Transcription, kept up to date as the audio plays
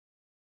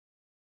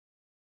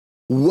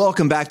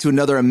Welcome back to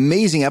another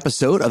amazing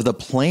episode of the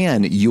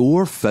Plan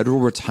Your Federal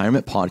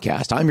Retirement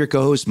podcast. I'm your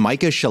co-host,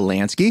 Micah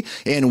Shalansky,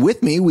 and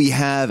with me, we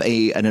have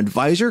an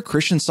advisor,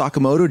 Christian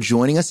Sakamoto,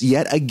 joining us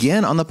yet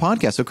again on the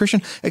podcast. So,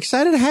 Christian,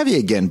 excited to have you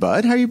again,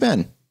 bud. How you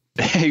been?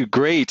 Hey,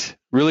 great.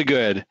 Really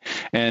good.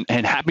 And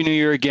Happy New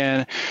Year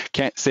again.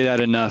 Can't say that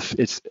enough.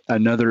 It's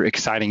another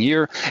exciting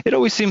year. It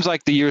always seems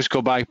like the years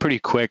go by pretty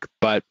quick,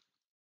 but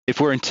if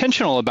we're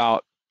intentional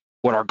about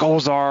what our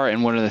goals are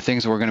and what are the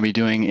things we're going to be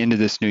doing into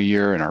this new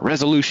year and our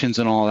resolutions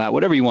and all that,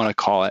 whatever you want to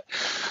call it,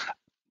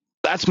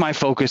 that's my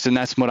focus, and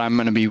that's what I'm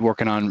going to be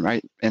working on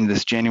right in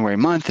this January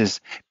month, is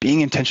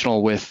being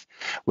intentional with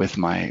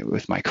my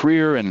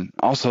career and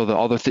also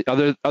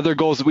the other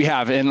goals that we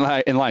have in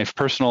life,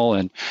 personal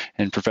and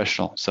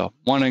professional. So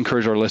want to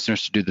encourage our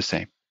listeners to do the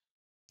same.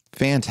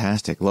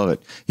 Fantastic. Love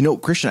it. You know,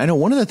 Christian, I know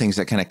one of the things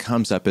that kind of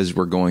comes up as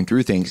we're going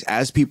through things,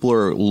 as people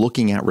are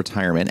looking at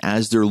retirement,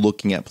 as they're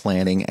looking at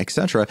planning, et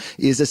cetera,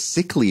 is a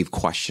sick leave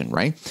question,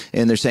 right?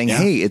 And they're saying,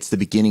 hey, it's the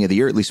beginning of the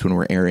year, at least when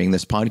we're airing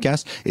this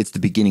podcast, it's the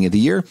beginning of the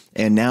year.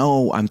 And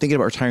now I'm thinking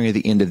about retiring at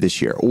the end of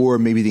this year or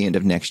maybe the end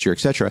of next year, et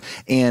cetera.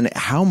 And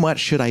how much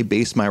should I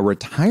base my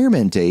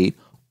retirement date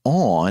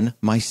on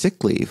my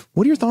sick leave?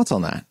 What are your thoughts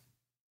on that?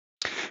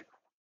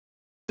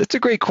 That's a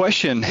great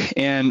question.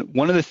 And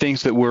one of the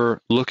things that we're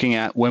looking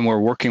at when we're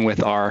working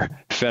with our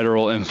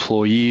federal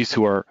employees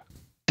who are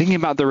thinking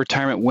about their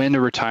retirement, when to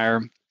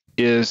retire,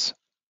 is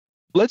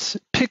let's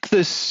pick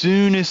the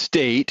soonest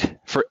date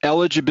for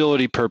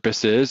eligibility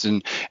purposes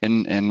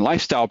and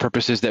lifestyle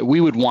purposes that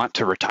we would want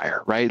to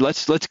retire, right?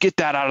 Let's get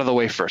that out of the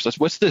way first.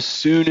 What's the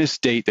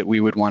soonest date that we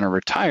would want to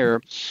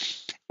retire?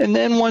 And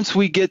then once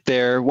we get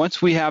there,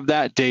 once we have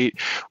that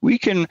date, we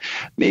can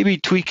maybe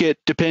tweak it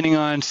depending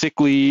on sick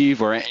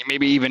leave or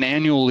maybe even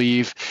annual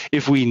leave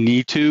if we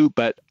need to.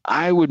 But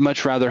I would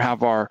much rather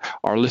have our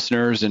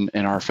listeners and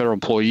our federal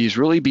employees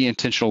really be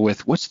intentional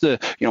with what's the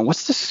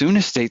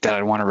soonest date that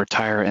I want to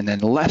retire, and then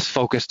less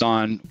focused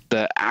on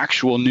the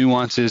actual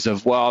nuances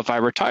of, well, if I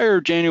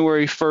retire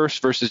January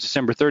 1st versus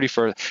December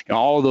 31st,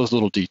 all of those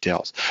little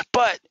details.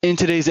 But in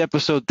today's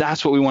episode,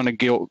 that's what we want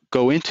to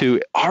go into,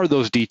 are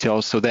those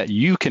details, so that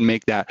you can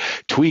make that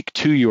tweak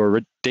to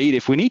your date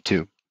if we need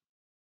to.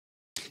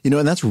 You know,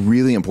 and that's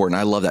really important.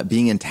 I love that,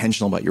 being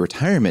intentional about your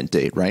retirement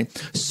date, right?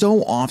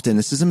 So often,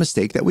 this is a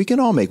mistake that we can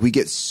all make. We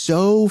get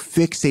so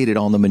fixated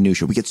on the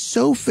minutia. We get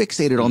so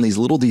fixated on these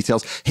little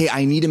details. Hey,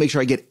 I need to make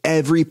sure I get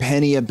every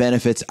penny of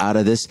benefits out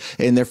of this,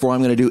 and therefore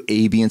I'm going to do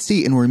A, B, and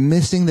C. And we're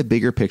missing the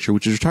bigger picture,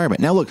 which is retirement.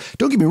 Now, look,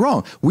 don't get me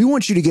wrong. We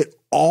want you to get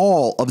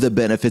all of the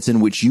benefits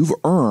in which you've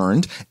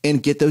earned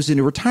and get those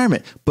into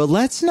retirement. But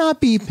let's not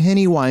be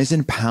penny wise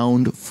and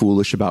pound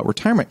foolish about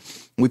retirement.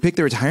 We pick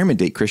the retirement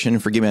date, Christian,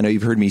 and forgive me, I know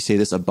you've heard me say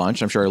this a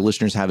bunch. I'm sure our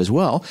listeners have as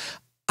well.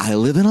 I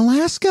live in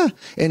Alaska,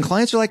 and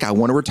clients are like, I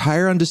want to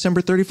retire on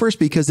December 31st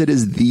because it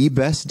is the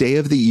best day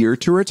of the year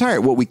to retire.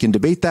 Well, we can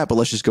debate that, but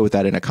let's just go with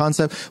that in a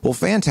concept. Well,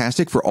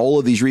 fantastic. For all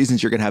of these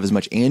reasons, you're going to have as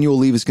much annual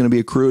leave as going to be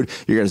accrued.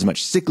 You're going to have as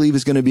much sick leave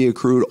as going to be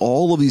accrued,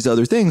 all of these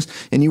other things.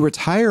 And you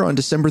retire on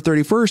December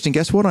 31st. And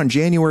guess what? On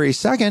January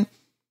 2nd,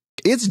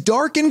 it's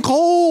dark and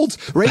cold,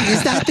 right?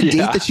 Is that the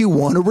date that you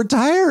want to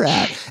retire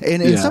at?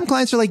 And some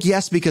clients are like,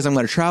 yes, because I'm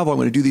going to travel, I'm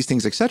going to do these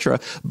things,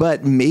 etc.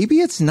 But maybe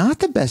it's not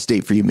the best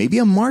date for you. Maybe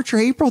a March or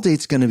April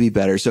date's going to be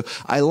better. So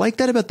I like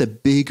that about the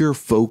bigger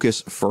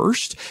focus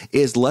first,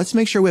 is let's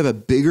make sure we have a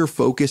bigger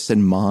focus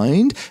in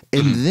mind,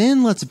 and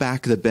then let's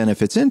back the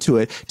benefits into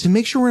it to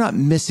make sure we're not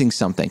missing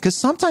something. Because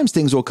sometimes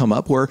things will come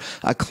up where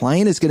a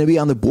client is going to be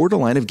on the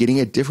borderline of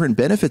getting a different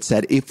benefit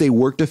set if they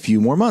worked a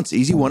few more months.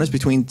 Easy one is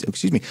between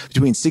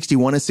 61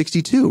 and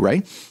 62,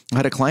 right? I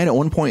had a client at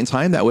one point in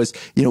time that was,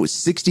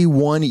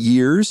 61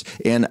 years,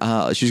 and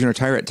she was going to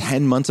retire at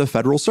 10 months of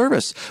federal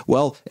service.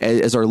 Well,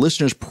 as our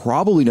listeners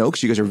probably know,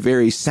 because you guys are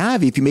very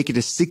savvy, if you make it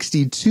to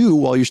 62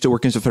 while you're still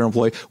working as a federal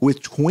employee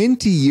with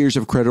 20 years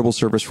of credible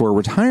service for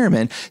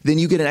retirement, then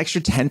you get an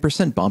extra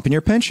 10% bump in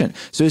your pension.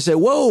 So you say,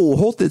 whoa,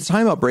 hold the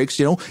timeout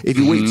breaks. If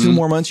you wait 2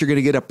 more months, you're going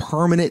to get a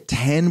permanent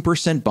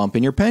 10% bump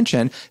in your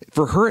pension.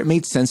 For her, it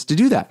made sense to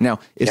do that. Now,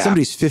 if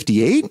somebody's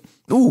 58,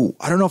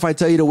 I don't know if I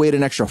tell you to wait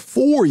an extra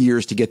 4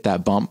 years to get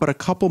that bump, but a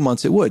couple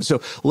months it would.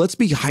 So let's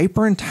be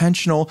hyper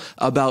intentional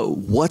about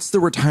what's the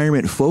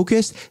retirement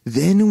focus.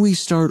 Then we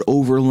start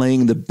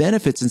overlaying the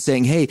benefits and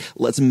saying, hey,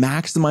 let's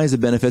maximize the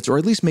benefits, or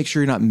at least make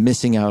sure you're not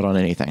missing out on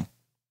anything.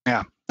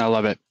 Yeah, I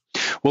love it.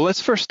 Well,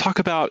 let's first talk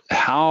about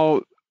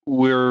how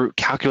we're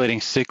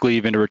calculating sick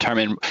leave into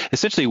retirement.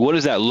 Essentially, what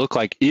does that look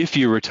like if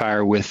you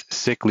retire with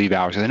sick leave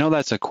hours? I know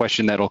that's a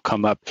question that'll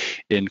come up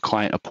in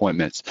client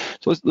appointments.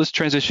 So let's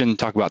transition and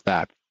talk about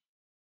that.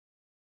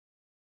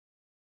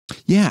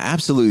 Yeah,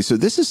 absolutely. So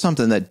this is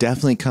something that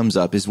definitely comes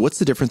up, is what's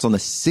the difference on the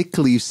sick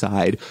leave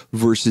side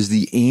versus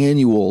the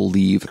annual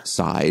leave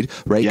side,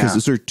 right? Because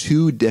those are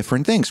two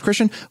different things.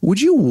 Christian, would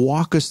you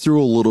walk us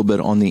through a little bit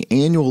on the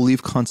annual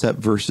leave concept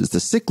versus the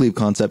sick leave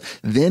concept?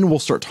 Then we'll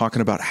start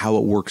talking about how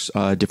it works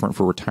different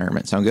for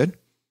retirement. Sound good?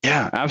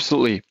 Yeah,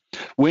 absolutely.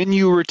 When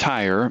you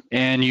retire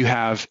and you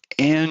have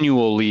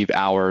annual leave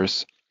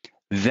hours,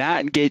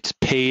 that gets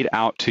paid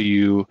out to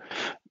you,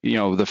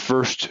 the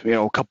first,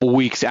 couple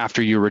weeks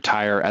after you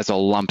retire as a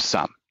lump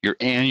sum. Your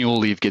annual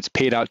leave gets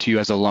paid out to you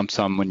as a lump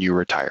sum when you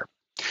retire.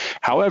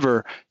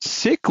 However,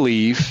 sick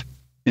leave,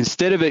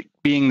 instead of it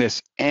being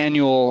this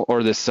annual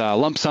or this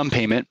lump sum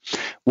payment,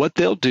 what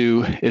they'll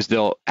do is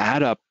they'll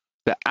add up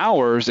the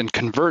hours and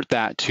convert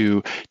that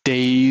to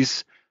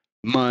days,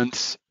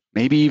 months,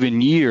 maybe even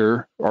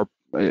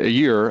a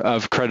year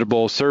of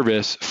credible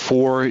service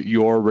for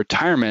your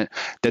retirement,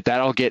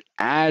 that'll get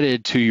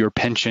added to your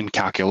pension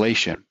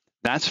calculation.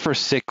 That's for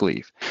sick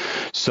leave.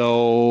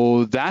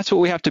 So that's what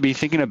we have to be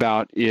thinking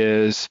about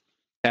is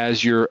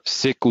as your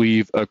sick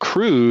leave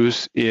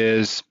accrues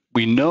is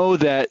we know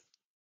that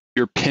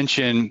your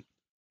pension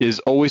is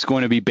always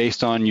going to be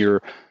based on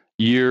your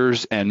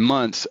years and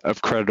months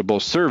of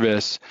credible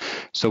service.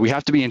 So we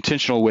have to be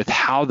intentional with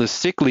how the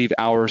sick leave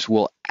hours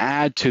will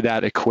add to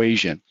that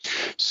equation.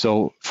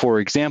 So for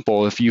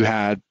example, if you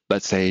had,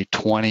 let's say,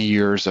 20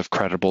 years of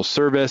credible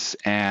service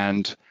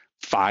and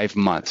 5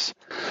 months,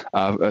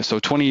 so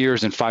 20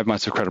 years and 5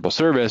 months of credible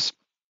service,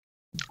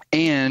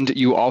 and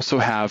you also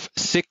have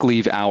sick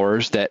leave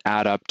hours that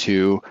add up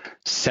to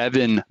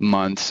 7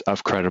 months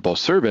of credible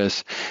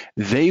service,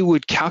 they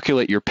would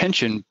calculate your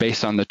pension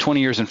based on the 20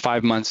 years and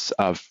 5 months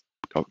of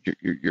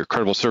your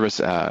credible service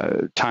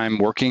time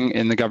working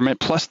in the government,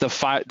 plus the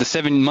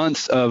 7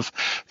 months of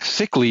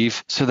sick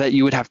leave, so that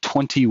you would have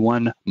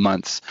 21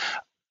 months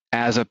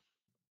as a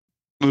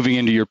moving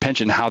into your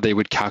pension, how they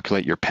would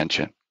calculate your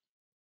pension.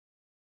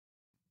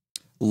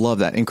 Love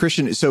that. And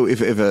Christian, so if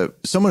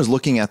someone is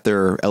looking at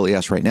their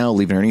LES right now,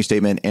 leave an earnings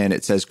statement, and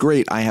it says,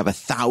 great, I have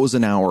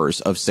 1,000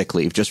 hours of sick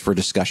leave just for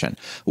discussion.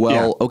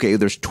 Well, okay,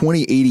 there's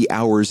 80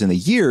 hours in the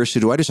year. So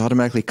do I just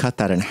automatically cut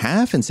that in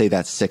half and say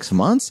that's 6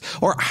 months?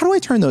 Or how do I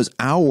turn those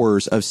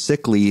hours of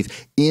sick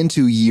leave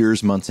into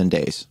years, months, and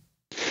days?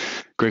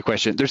 Great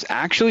question. There's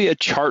actually a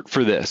chart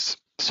for this.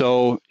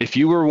 So if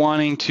you were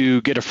wanting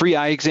to get a free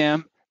eye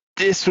exam,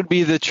 this would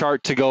be the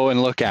chart to go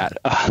and look at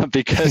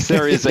because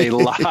there is a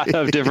lot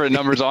of different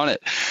numbers on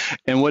it.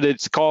 And what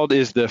it's called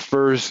is the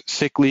FERS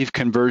sick leave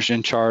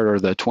conversion chart,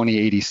 or the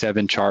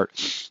 2087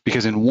 chart,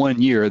 because in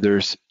 1 year,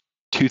 there's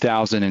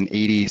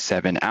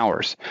 2,087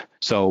 hours.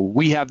 So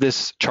we have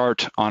this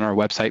chart on our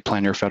website,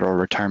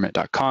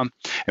 planyourfederalretirement.com,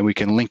 and we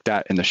can link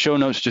that in the show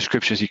notes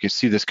descriptions. You can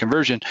see this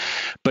conversion,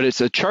 but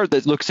it's a chart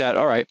that looks at,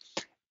 all right,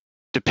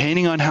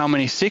 depending on how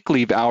many sick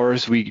leave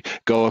hours we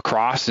go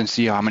across and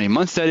see how many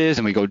months that is,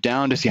 and we go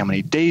down to see how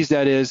many days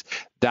that is,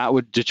 that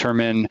would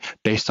determine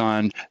based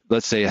on,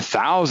 let's say,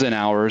 1,000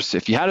 hours.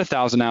 If you had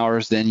 1,000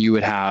 hours, then you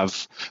would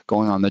have,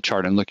 going on the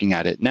chart and looking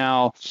at it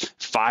now,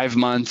 5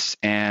 months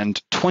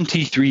and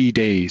 23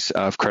 days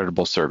of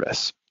credible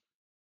service.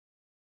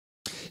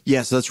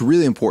 Yeah, so that's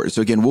really important.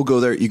 So again, we'll go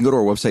there. You can go to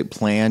our website,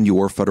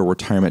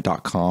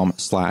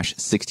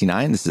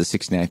 planyourfederalretirement.com/69. This is the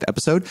 69th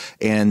episode.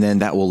 And then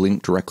that will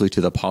link directly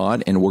to the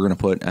pod. And we're going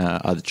to put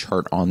the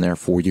chart on there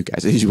for you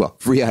guys as well.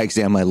 Free eye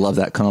exam. I love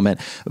that comment,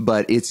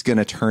 but it's going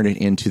to turn it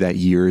into that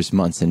years,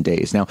 months, and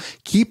days. Now,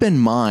 keep in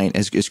mind,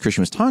 as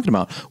Christian was talking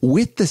about,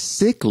 with the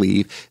sick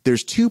leave,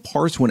 there's two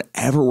parts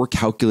whenever we're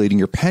calculating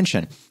your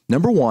pension.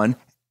 Number one,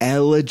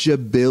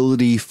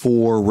 eligibility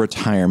for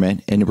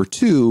retirement, and number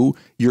two,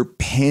 your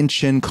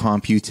pension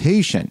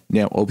computation.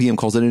 Now, OPM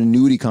calls it an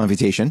annuity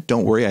computation.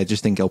 Don't worry, I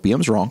just think LPM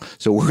is wrong.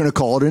 So we're going to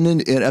call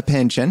it a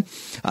pension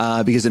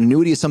because an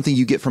annuity is something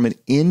you get from an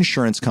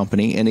insurance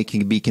company, and it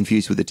can be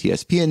confused with a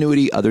TSP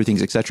annuity, other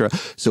things, etc.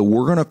 So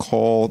we're going to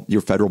call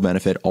your federal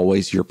benefit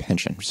always your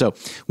pension. So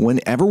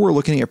whenever we're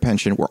looking at your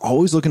pension, we're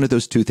always looking at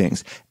those two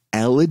things,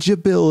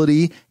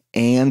 eligibility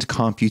and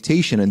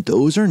computation, and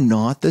those are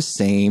not the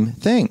same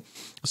thing.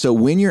 So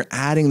when you're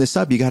adding this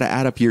up, you got to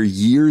add up your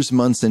years,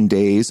 months, and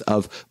days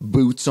of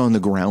boots on the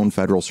ground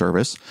federal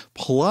service,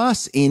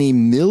 plus any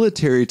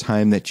military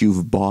time that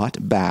you've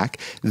bought back.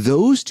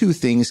 Those two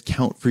things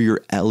count for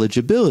your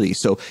eligibility.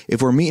 So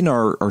if we're meeting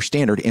our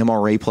standard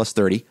MRA plus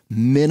 30,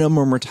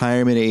 minimum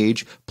retirement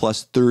age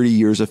plus 30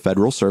 years of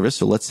federal service.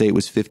 So let's say it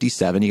was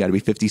 57. You got to be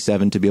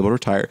 57 to be able to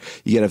retire.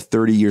 You got to have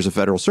 30 years of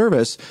federal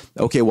service.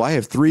 Okay, well, I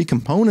have three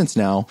components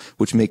now,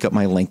 which make up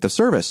my length of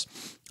service.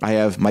 I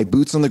have my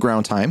boots on the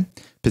ground time,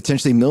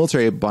 potentially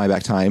military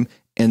buyback time,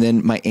 and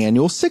then my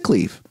annual sick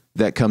leave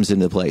that comes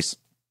into place.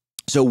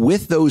 So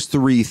with those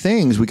three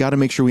things, we got to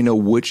make sure we know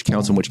which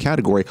counts in which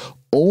category.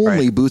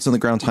 Only boots on the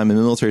ground time and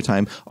military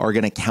time are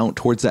going to count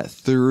towards that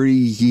 30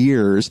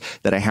 years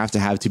that I have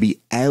to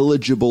be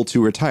eligible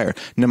to retire.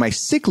 Now, my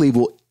sick leave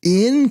will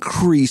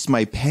increase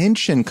my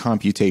pension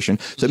computation.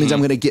 So that means I'm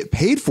going to get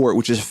paid for it,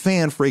 which is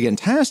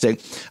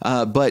fan-friggin-tastic,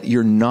 but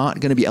you're not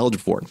going to be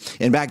eligible for it.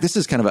 In fact, this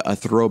is kind of a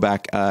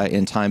throwback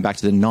in time back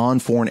to the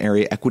Non-Foreign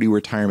Area Equity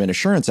Retirement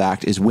Assurance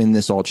Act is when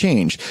this all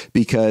changed,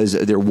 because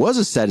there was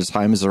a set of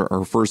time, as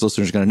our first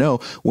listeners are going to know,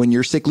 when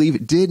your sick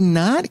leave did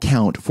not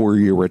count for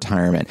your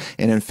retirement.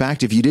 And in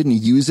fact, if you didn't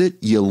use it,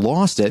 you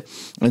lost it.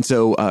 And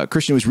so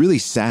Christian was really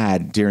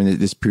sad during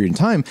this period of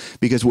time,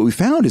 because what we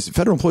found is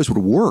federal employees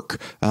would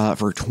work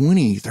for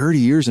 20, 30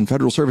 years in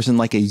federal service, in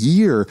like a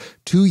year,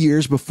 2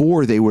 years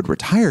before they would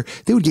retire,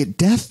 they would get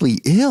deathly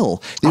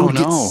ill. They would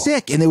get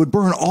sick, and they would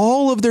burn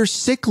all of their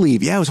sick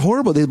leave. Yeah, it was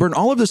horrible. They burned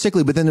all of their sick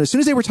leave, but then as soon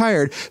as they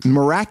retired,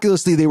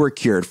 miraculously they were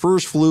cured.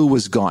 First flu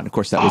was gone. Of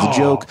course, that was a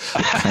joke,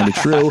 kind of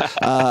true.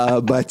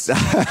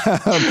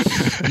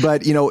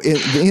 But you know,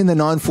 in the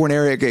Non-Foreign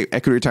Area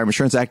Equity Retirement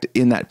Assurance Act,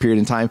 in that period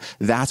in time,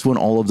 that's when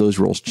all of those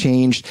rules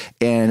changed.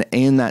 And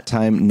in that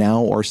time,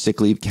 now our sick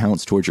leave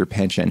counts towards your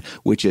pension,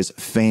 which is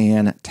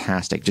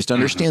fantastic. Just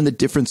understand the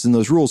difference in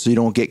those rules so you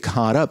don't get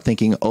caught up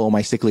thinking, oh,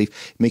 my sick leave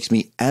makes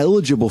me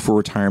eligible for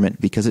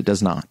retirement, because it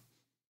does not.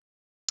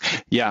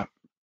 Yeah,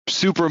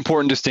 super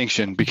important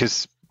distinction,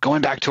 because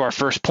going back to our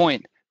first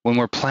point, when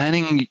we're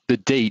planning the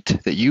date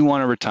that you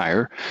want to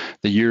retire,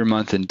 the year,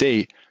 month, and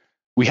date,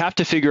 we have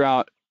to figure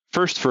out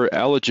first, for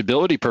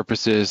eligibility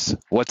purposes,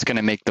 what's going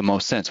to make the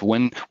most sense?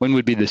 When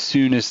would be the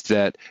soonest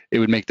that it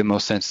would make the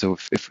most sense? So,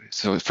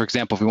 for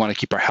example, if we want to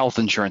keep our health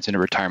insurance into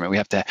retirement, we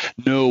have to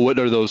know what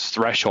are those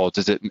thresholds.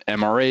 Is it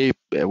MRA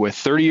with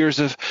 30 years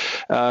of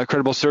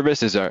credible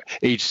service? Is it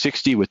age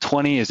 60 with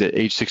 20? Is it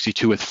age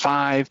 62 with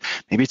 5?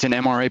 Maybe it's an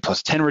MRA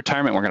plus 10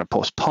 retirement. We're going to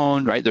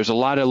postpone, right? There's a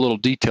lot of little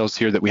details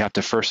here that we have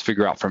to first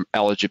figure out from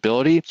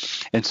eligibility.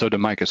 And so, to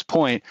Micah's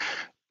point,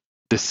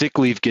 the sick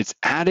leave gets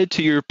added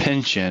to your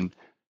pension,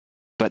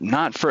 but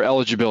not for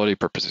eligibility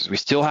purposes. We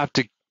still have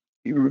to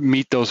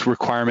meet those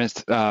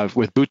requirements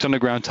with boots on the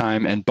ground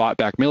time and bought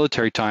back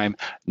military time,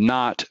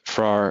 not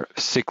for our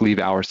sick leave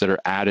hours that are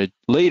added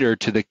later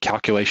to the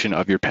calculation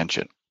of your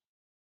pension.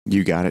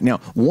 You got it. Now,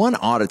 one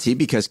oddity,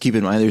 because keep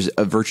in mind, there's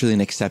virtually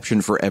an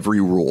exception for every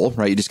rule,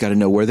 right? You just got to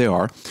know where they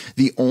are.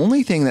 The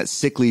only thing that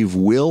sick leave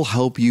will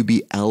help you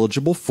be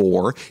eligible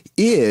for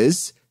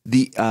is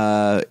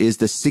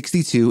the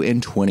 62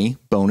 and 20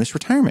 bonus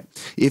retirement.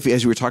 If,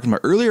 as we were talking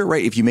about earlier,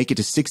 right, if you make it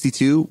to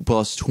 62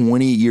 plus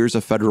 20 years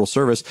of federal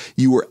service,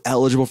 you were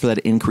eligible for that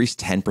increased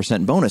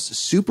 10% bonus.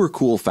 Super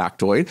cool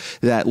factoid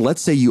that,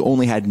 let's say you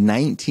only had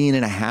 19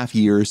 and a half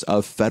years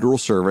of federal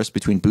service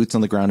between boots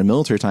on the ground and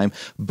military time,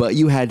 but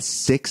you had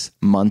 6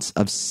 months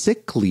of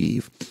sick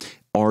leave.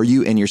 Are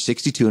you, and you're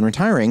 62 and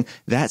retiring,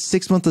 that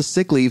 6 months of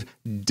sick leave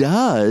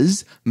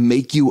does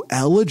make you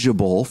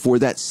eligible for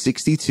that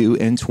 62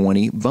 and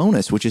 20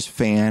 bonus, which is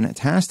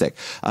fantastic.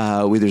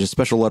 There's a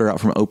special letter out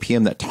from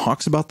OPM that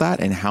talks about that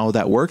and how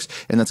that works.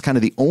 And that's kind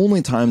of the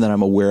only time that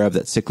I'm aware of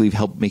that sick leave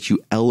makes you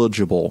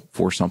eligible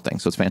for something.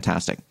 So it's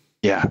fantastic.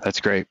 Yeah,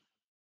 that's great.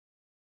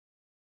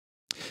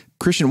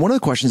 Christian, one of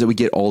the questions that we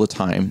get all the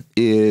time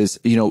is,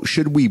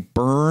 should we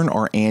burn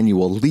our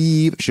annual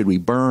leave? Should we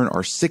burn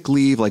our sick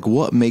leave? Like,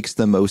 what makes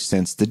the most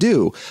sense to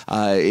do?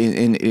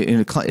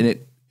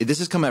 This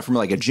has come out from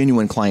like a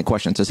genuine client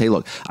question. It says, hey,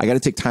 look, I got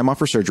to take time off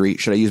for surgery.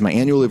 Should I use my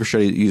annual leave or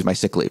should I use my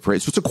sick leave?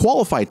 Right. So it's a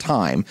qualified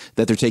time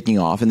that they're taking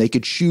off, and they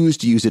could choose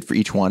to use it for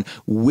each one.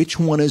 Which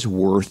one is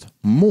worth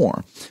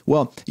more?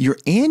 Well, your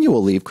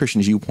annual leave, Christian,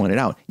 as you pointed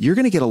out, you're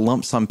going to get a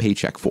lump sum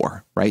paycheck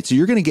for, right? So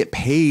you're going to get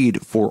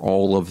paid for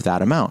all of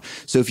that amount.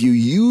 So if you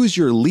use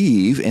your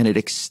leave and it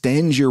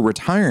extends your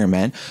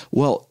retirement,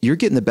 well, you're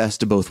getting the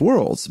best of both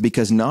worlds,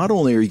 because not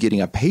only are you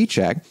getting a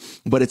paycheck,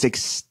 but it's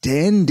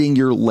extending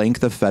your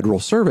length of federal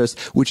service,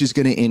 which is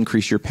going to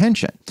increase your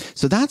pension.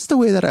 So that's the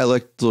way that I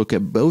like to look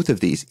at both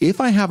of these.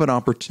 If I have an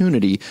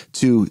opportunity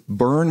to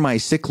burn my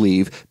sick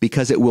leave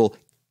because it will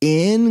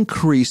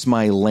increase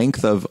my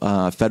length of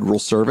federal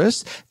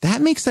service,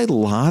 that makes a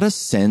lot of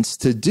sense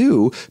to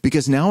do,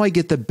 because now I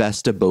get the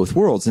best of both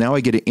worlds. Now I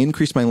get to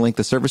increase my length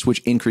of service, which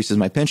increases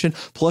my pension,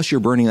 plus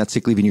you're burning that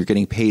sick leave and you're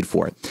getting paid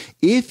for it.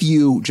 If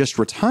you just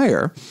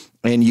retire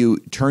and you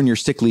turn your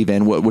sick leave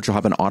in, which will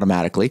happen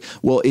automatically,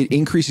 well, it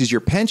increases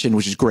your pension,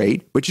 which is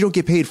great, but you don't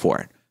get paid for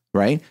it.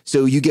 Right.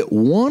 So you get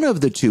one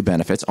of the two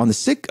benefits. On the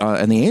sick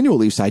and the annual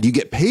leave side, you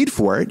get paid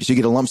for it. So you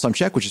get a lump sum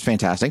check, which is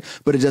fantastic,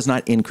 but it does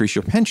not increase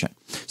your pension.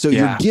 So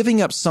you're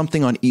giving up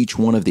something on each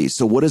one of these.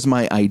 So what is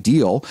my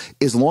ideal?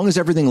 As long as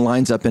everything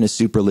lines up and is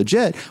super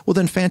legit, well,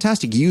 then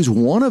fantastic. Use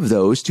one of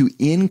those to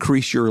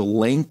increase your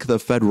length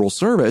of federal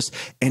service.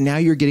 And now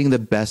you're getting the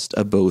best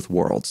of both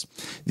worlds.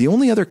 The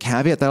only other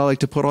caveat that I like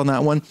to put on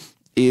that one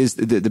is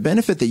the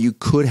benefit that you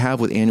could have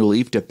with annual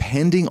leave,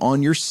 depending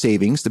on your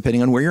savings,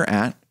 depending on where you're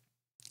at.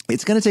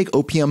 It's going to take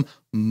OPM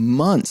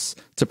months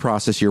to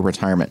process your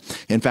retirement.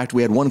 In fact,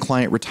 we had one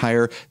client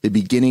retire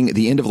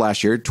the end of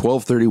last year,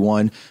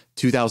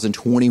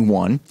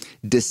 12/31/2021.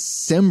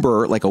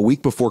 December, like a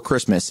week before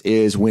Christmas,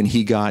 is when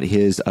he got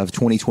his, of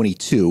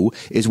 2022,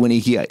 is when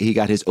he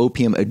got his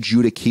OPM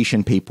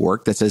adjudication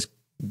paperwork that says,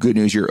 good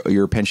news,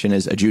 your pension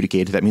is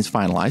adjudicated. That means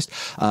finalized.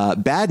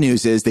 Bad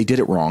news is they did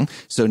it wrong.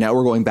 So now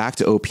we're going back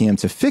to OPM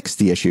to fix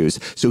the issues.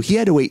 So he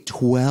had to wait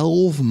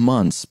 12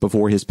 months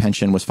before his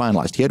pension was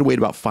finalized. He had to wait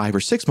about 5 or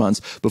 6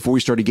 months before we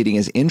started getting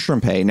his interim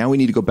pay. Now we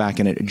need to go back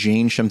and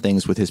change some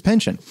things with his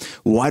pension.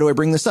 Why do I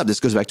bring this up? This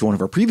goes back to one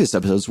of our previous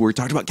episodes where we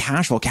talked about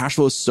cash flow. Cash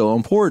flow is so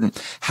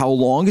important. How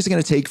long is it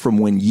going to take from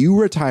when you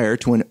retire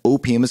to when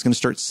OPM is going to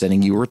start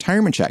sending you a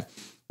retirement check?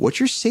 what's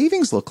your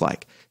savings look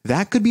like?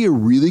 That could be a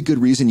really good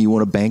reason you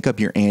want to bank up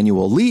your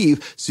annual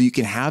leave so you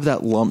can have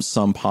that lump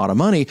sum pot of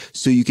money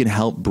so you can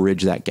help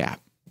bridge that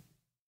gap.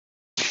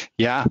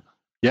 Yeah.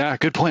 Yeah.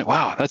 Good point.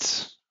 Wow.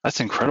 That's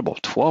incredible.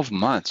 12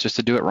 months just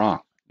to do it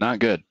wrong. Not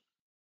good.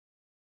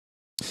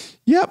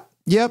 Yep.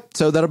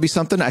 So that'll be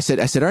something. I said,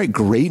 all right,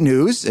 great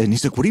news. And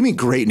he's like, what do you mean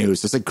great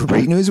news? I said,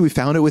 great news. We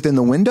found it within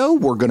the window.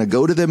 We're going to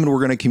go to them and we're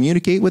going to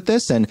communicate with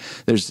this. And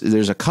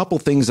there's a couple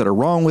things that are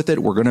wrong with it.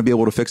 We're going to be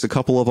able to fix a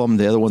couple of them.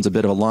 The other one's a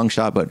bit of a long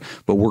shot, but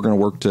we're going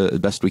to work to the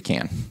best we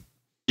can.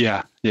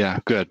 Yeah.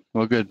 Good.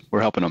 Well, good.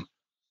 We're helping them.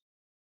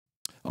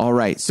 All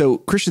right. So,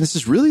 Christian, this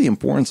is really the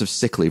importance of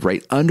sick leave,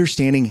 right?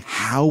 Understanding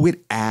how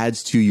it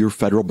adds to your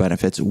federal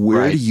benefits,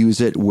 where to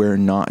use it, where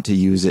not to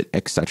use it,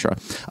 etc.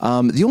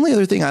 The only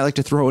other thing I like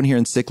to throw in here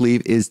in sick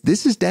leave is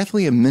this is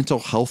definitely a mental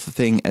health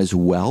thing as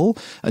well.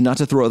 Not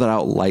to throw that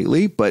out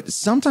lightly, but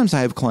sometimes I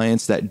have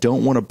clients that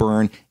don't want to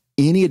burn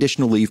any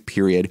additional leave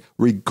period,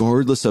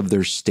 regardless of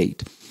their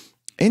state.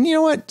 And you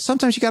know what?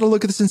 Sometimes you got to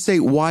look at this and say,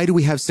 why do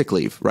we have sick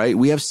leave, right?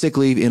 We have sick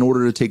leave in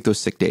order to take those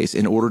sick days,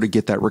 in order to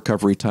get that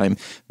recovery time.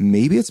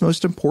 Maybe it's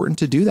most important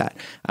to do that.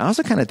 I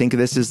also kind of think of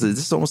this as this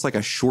is almost like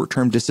a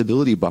short-term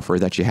disability buffer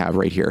that you have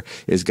right here.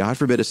 Is God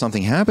forbid if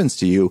something happens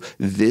to you,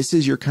 this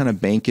is your kind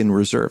of bank in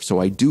reserve. So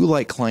I do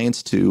like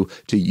clients to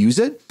use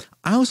it.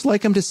 I also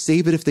like them to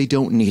save it if they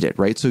don't need it,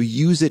 right? So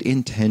use it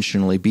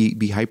intentionally.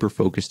 Be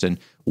hyper-focused in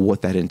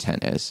what that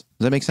intent is.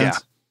 Does that make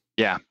sense?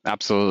 Yeah,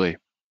 absolutely.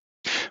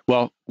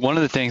 Well, one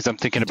of the things I'm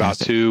thinking about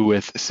too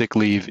with sick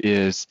leave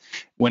is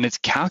when it's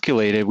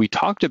calculated, we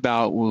talked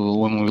about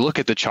when we look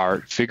at the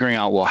chart, figuring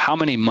out, well, how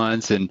many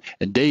months and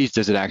days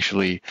does it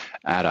actually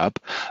add up?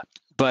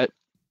 But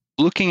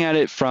looking at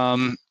it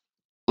from,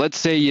 let's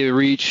say you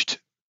reached,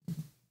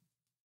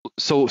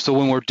 so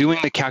when we're doing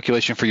the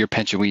calculation for your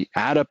pension, we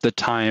add up the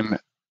time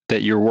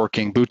that you're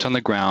working boots on the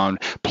ground,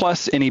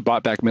 plus any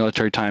bought back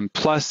military time,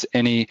 plus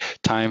any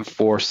time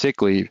for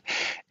sick leave.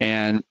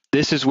 And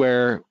this is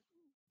where,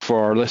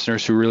 for our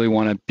listeners who really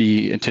want to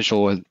be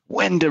intentional with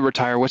when to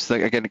retire, what's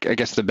the, I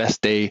guess the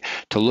best day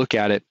to look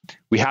at it,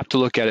 we have to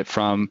look at it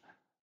from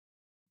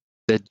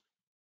the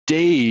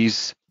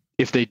days.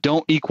 If they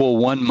don't equal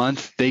 1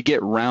 month, they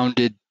get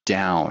rounded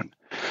down.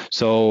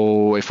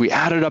 So if we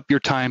added up your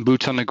time,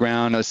 boots on the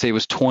ground, let's say it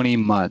was 20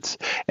 months,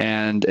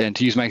 and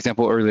to use my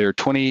example earlier,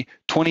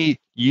 20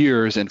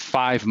 years and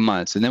 5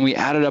 months, and then we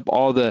added up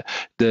all the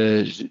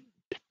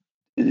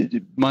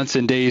months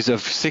and days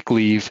of sick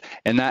leave,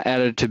 and that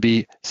added to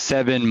be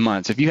 7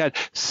 months. If you had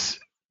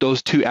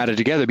those two added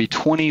together, it'd be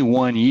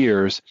 21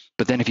 years.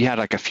 But then if you had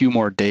like a few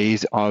more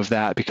days of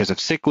that because of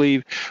sick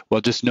leave,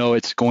 well, just know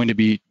it's going to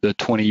be the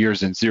 20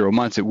 years and 0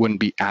 months. It wouldn't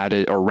be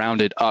added or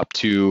rounded up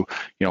to,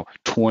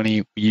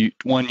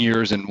 21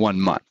 years and 1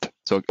 month.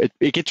 So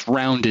it gets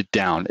rounded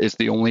down is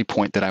the only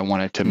point that I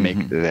wanted to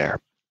make there.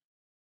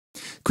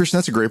 Christian,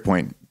 that's a great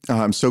point.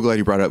 I'm so glad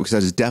you brought it up because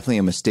that is definitely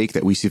a mistake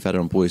that we see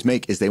federal employees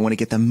make is they want to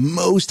get the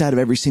most out of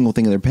every single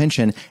thing in their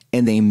pension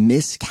and they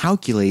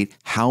miscalculate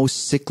how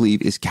sick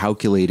leave is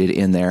calculated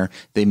in there.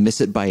 They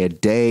miss it by a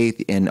day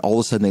and all of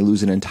a sudden they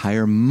lose an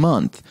entire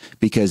month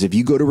because if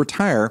you go to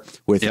retire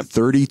with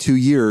 32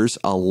 years,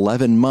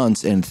 11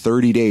 months and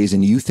 30 days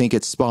and you think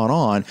it's spot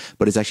on,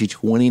 but it's actually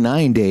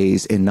 29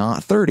 days and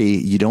not 30,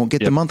 you don't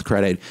get the month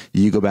credit.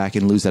 You go back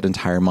and lose that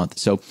entire month.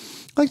 So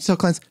I like to tell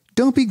clients,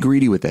 don't be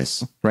greedy with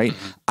this, right?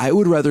 I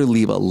would rather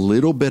leave a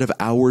little bit of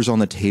hours on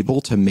the table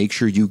to make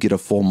sure you get a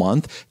full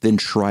month than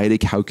try to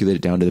calculate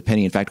it down to the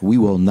penny. In fact, we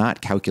will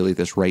not calculate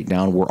this right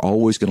down. We're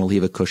always going to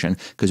leave a cushion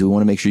because we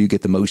want to make sure you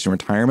get the most in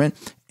retirement.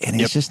 And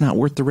it's just not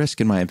worth the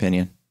risk, in my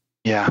opinion.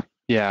 Yeah.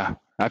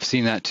 I've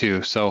seen that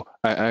too. So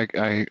I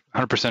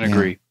 100%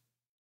 agree.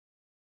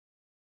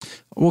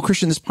 Well,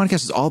 Christian, this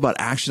podcast is all about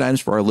action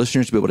items for our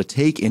listeners to be able to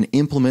take and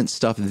implement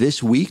stuff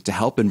this week to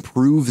help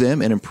improve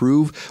them and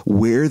improve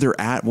where they're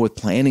at with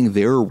planning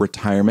their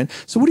retirement.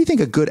 So what do you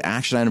think a good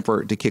action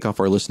item to kick off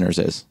our listeners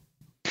is?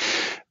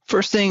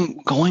 First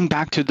thing, going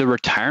back to the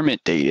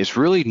retirement date is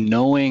really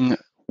knowing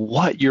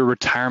what your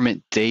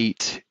retirement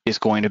date is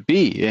going to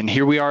be. And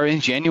here we are in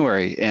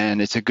January,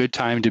 and it's a good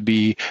time to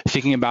be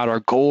thinking about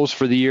our goals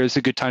for the year. It's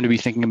a good time to be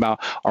thinking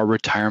about our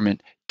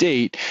retirement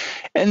date.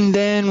 And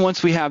then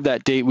once we have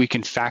that date, we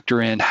can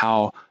factor in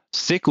how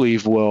sick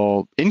leave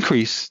will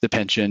increase the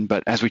pension.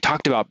 But as we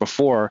talked about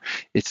before,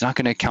 it's not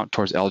going to count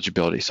towards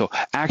eligibility. So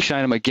action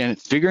item, again,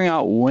 figuring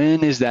out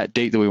when is that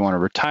date that we want to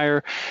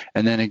retire.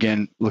 And then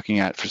again, looking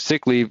at for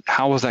sick leave,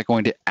 how is that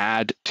going to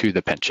add to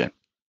the pension?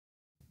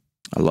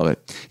 I love it.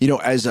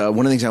 As one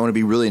of the things I want to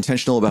be really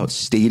intentional about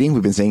stating,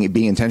 we've been saying it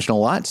being intentional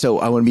a lot. So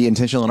I want to be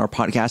intentional in our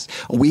podcast.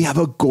 We have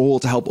a goal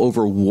to help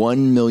over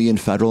 1 million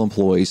federal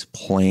employees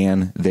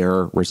plan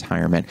their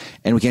retirement.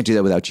 And we can't do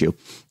that without you.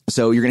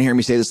 So you're going to hear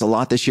me say this a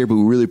lot this year, but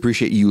we really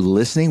appreciate you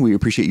listening. We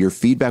appreciate your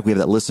feedback. We have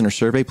that listener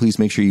survey. Please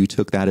make sure you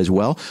took that as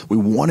well. We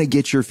want to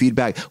get your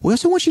feedback. We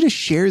also want you to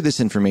share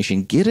this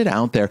information, get it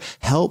out there,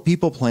 help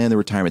people plan their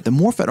retirement. The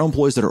more federal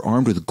employees that are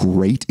armed with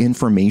great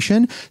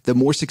information, the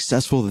more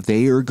successful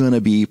they are going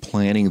to be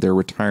planning their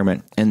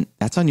retirement. And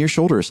that's on your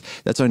shoulders.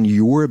 That's on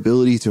your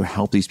ability to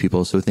help these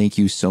people. So thank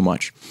you so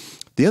much.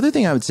 The other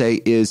thing I would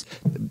say is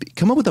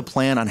come up with a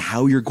plan on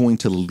how you're going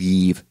to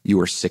leave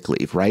your sick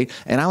leave, right?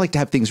 And I like to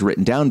have things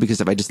written down because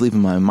if I just leave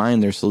them in my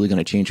mind, they're slowly going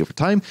to change over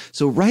time.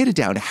 So write it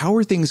down. How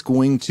is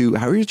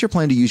your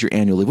plan to use your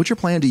annual leave? What's your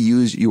plan to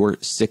use your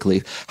sick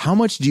leave? How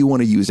much do you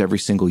want to use every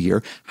single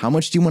year? How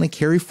much do you want to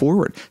carry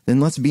forward? Then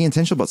let's be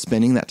intentional about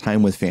spending that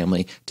time with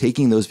family,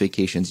 taking those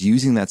vacations,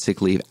 using that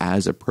sick leave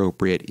as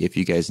appropriate if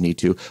you guys need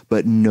to,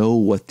 but know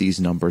what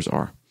these numbers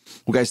are.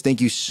 Well, guys,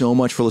 thank you so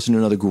much for listening to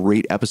another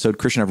great episode.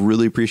 Christian, I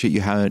really appreciate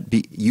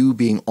you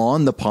being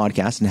on the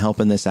podcast and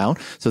helping this out.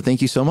 So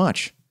thank you so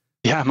much.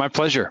 Yeah, my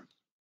pleasure.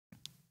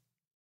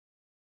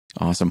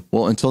 Awesome.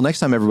 Well, until next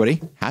time,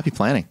 everybody, happy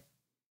planning.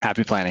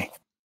 Happy planning.